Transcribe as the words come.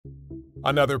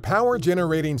Another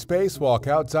power-generating spacewalk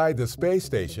outside the space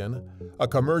station, a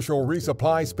commercial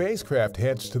resupply spacecraft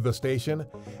heads to the station,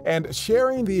 and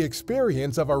sharing the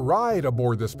experience of a ride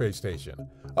aboard the space station.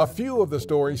 A few of the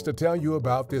stories to tell you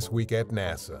about this week at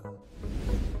NASA.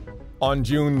 On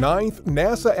June 9th,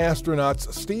 NASA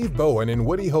astronauts Steve Bowen and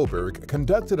Woody Hoburg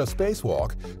conducted a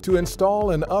spacewalk to install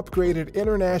an upgraded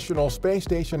International Space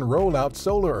Station Rollout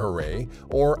Solar Array,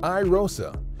 or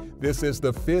IROSA. This is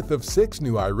the fifth of 6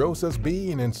 new IROSAs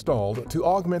being installed to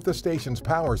augment the station's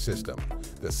power system.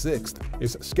 The sixth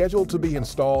is scheduled to be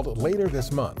installed later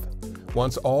this month.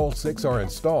 Once all 6 are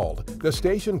installed, the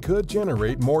station could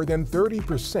generate more than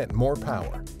 30% more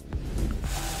power.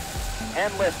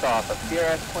 And liftoff of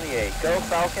CRS-28. Go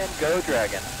Falcon, go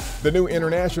Dragon. The new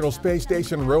International Space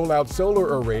Station Rollout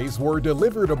Solar Arrays were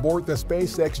delivered aboard the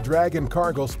SpaceX Dragon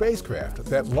cargo spacecraft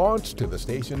that launched to the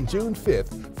station June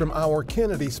 5th from our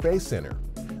Kennedy Space Center.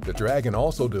 The Dragon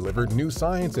also delivered new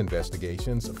science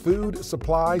investigations, food,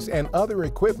 supplies, and other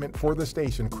equipment for the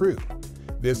station crew.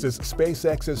 This is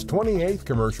SpaceX's 28th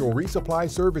commercial resupply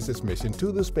services mission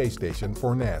to the space station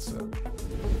for NASA.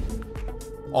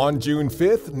 On June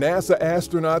 5th, NASA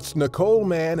astronauts Nicole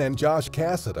Mann and Josh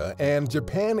Cassada and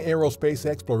Japan Aerospace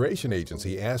Exploration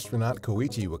Agency astronaut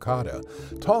Koichi Wakata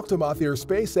talked about their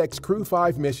SpaceX Crew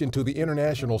 5 mission to the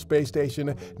International Space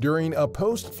Station during a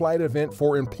post-flight event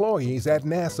for employees at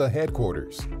NASA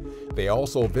headquarters. They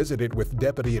also visited with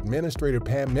Deputy Administrator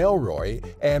Pam Melroy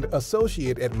and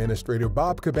Associate Administrator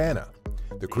Bob Cabana.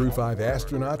 The Crew 5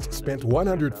 astronauts spent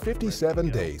 157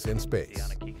 days in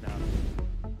space.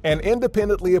 An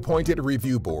independently appointed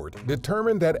review board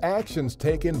determined that actions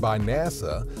taken by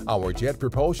NASA, our Jet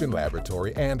Propulsion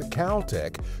Laboratory, and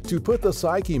Caltech to put the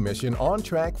Psyche mission on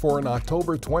track for an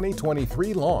October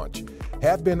 2023 launch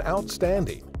have been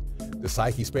outstanding. The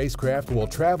Psyche spacecraft will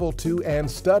travel to and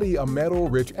study a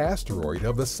metal-rich asteroid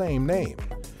of the same name.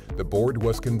 The board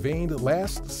was convened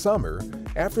last summer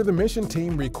after the mission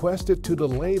team requested to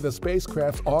delay the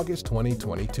spacecraft's August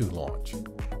 2022 launch.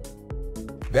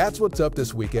 That's what's up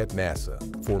this week at NASA.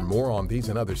 For more on these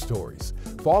and other stories,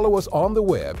 follow us on the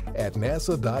web at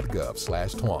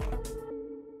nasa.gov/twan.